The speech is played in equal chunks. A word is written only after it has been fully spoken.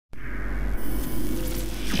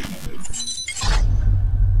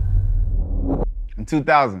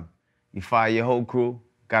2000, you fire your whole crew,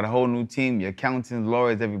 got a whole new team, your accountants,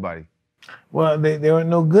 lawyers, everybody. Well, they weren't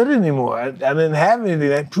no good anymore. I didn't have anything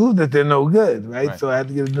that proved that they're no good, right? So I had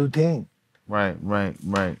to get a new team. Right.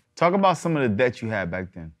 Talk about some of the debt you had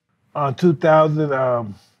back then. 2000, I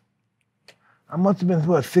must have been,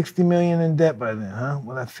 what, 60 million in debt by then, huh?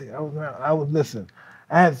 When listen,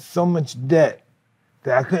 I had so much debt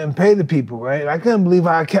that I couldn't pay the people, right? I couldn't believe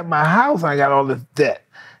how I kept my house and I got all this debt.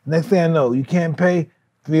 Next thing I know, you can't pay,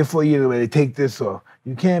 3 or 4 years away, they take this off.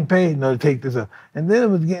 You can't pay, no, they take this off. And then it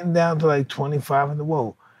was getting down to like 25 in the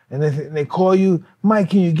whoa. And they call you, Mike,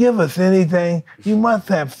 can you give us anything? You must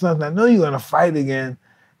have something. I know you're gonna fight again.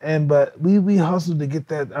 But we hustled to get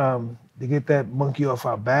that monkey off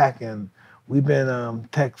our back, and we've been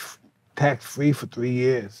tax free for 3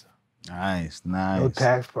 years. Nice. No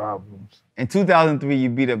tax problems. In 2003, you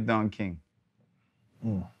beat up Don King.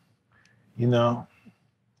 You know,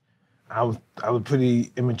 I was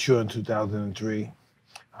pretty immature in 2003.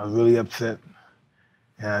 I was really upset,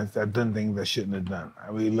 and I've done things I shouldn't have done. I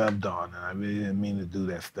really loved Don, and I really didn't mean to do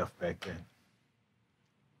that stuff back then.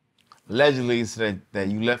 Allegedly, it said that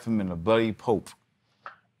you left him in a bloody pope.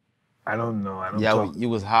 I don't know. I don't talk. You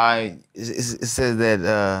was high. It says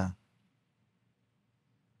that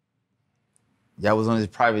y'all was on his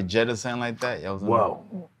private jet or something like that?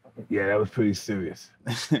 Whoa. Yeah, that was pretty serious.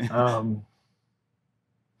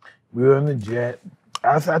 We were on the jet.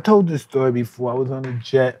 I told this story before. I was on the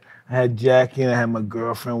jet. I had Jackie and I had my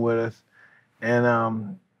girlfriend with us.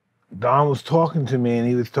 And Don was talking to me and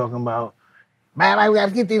he was talking about, man, we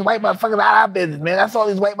gotta get these white motherfuckers out of our business, man. That's all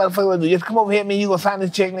these white motherfuckers do. Just come over here, me, you gonna sign this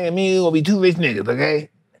check, nigga, me, you gonna be 2 rich niggas, okay?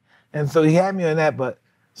 And so he had me on that, but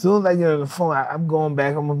as soon as I get on the phone, I'm going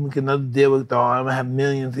back, I'm gonna make another deal with Don, I'm gonna have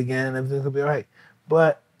millions again, and everything's gonna be all right.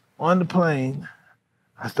 But on the plane,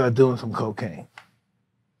 I started doing some cocaine.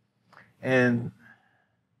 And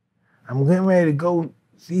I'm getting ready to go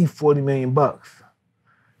see 40 million bucks.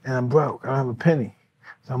 And I'm broke, I don't have a penny.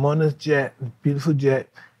 So I'm on this jet, beautiful jet,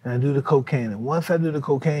 and I do the cocaine. And once I do the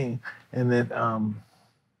cocaine, and then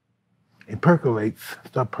it percolates,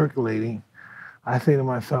 start percolating, I say to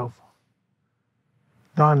myself,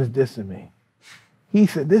 Don is dissing me. He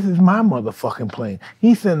said, this is my motherfucking plane.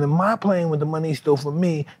 He's sending my plane with the money he stole from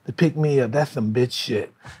me to pick me up. That's some bitch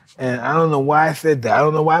shit. And I don't know why I said that. I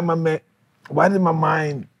don't know why why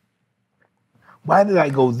did I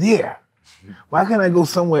go there? Why can't I go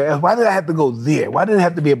somewhere else? Why did I have to go there? Why did it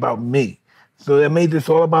have to be about me? So they made this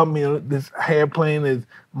all about me. This airplane is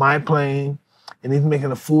my plane, and he's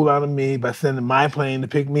making a fool out of me by sending my plane to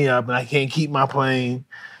pick me up, and I can't keep my plane.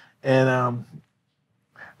 And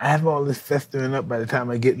I have all this festering up by the time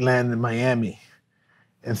I land in Miami.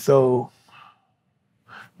 And so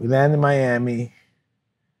we land in Miami,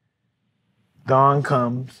 Dawn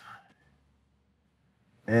comes,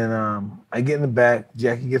 and I get in the back,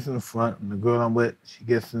 Jackie gets in the front, and the girl I'm with, she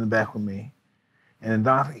gets in the back with me. And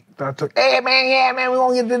Don started talking, hey man, yeah man, we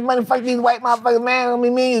gonna get this money, fuck these white motherfuckers, man, gonna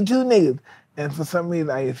be me and you 2 niggas. And for some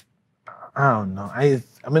reason, I don't know,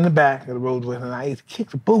 I'm in the back of the roadway and I just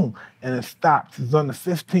kick the boom, and it stops. It's on the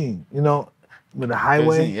 15, you know, with the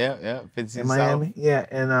highway. 15 in Miami. South. Yeah,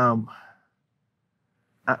 and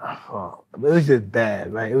it was just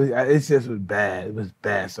bad, right? It just was bad. It was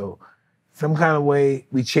bad. So some kind of way,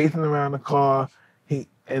 we chase him around the car.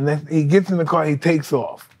 Then he gets in the car, he takes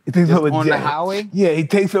off. He takes over on the highway? Yeah, he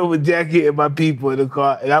takes over Jackie and my people in the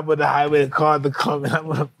car. And I'm on the highway, the cars are coming. I'm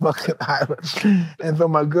on the fucking highway. And so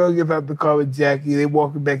my girl gets out the car with Jackie. They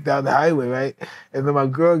walking back down the highway, right? And then my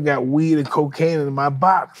girl got weed and cocaine in my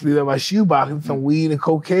box, you know, my shoe box, and some weed and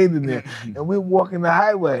cocaine in there. And we're walking the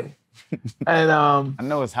highway. And I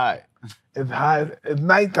know it's hot. It's hot. It's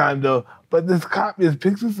nighttime though. But this cop just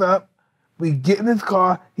picks us up. We get in his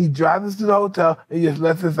car, he drives us to the hotel, and he just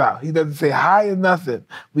lets us out. He doesn't say hi or nothing.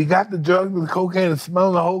 We got the drugs and the cocaine and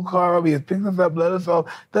smelling the whole car up. He just picks us up, let us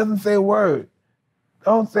off. Doesn't say a word.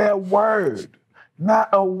 Don't say a word. Not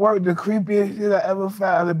a word. The creepiest shit I ever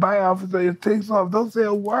found. The buy officer just takes off. Don't say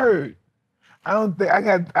a word. I don't think,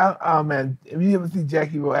 oh man, if you ever see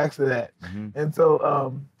Jackie Rowe, ask her that. And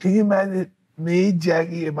so, can you imagine me,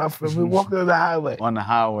 Jackie, and my friend, we walking on the highway. On the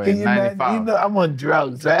highway, can you 95. Imagine, you know, I'm on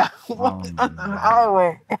drugs, right? On the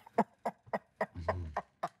highway.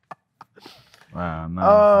 Wow, no.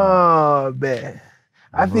 Oh, man.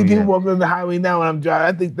 I see people walking on the highway now when I'm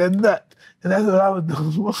driving. I think they're nuts. And that's what I was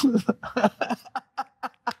doing. Walking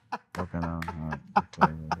on,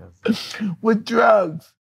 with drugs.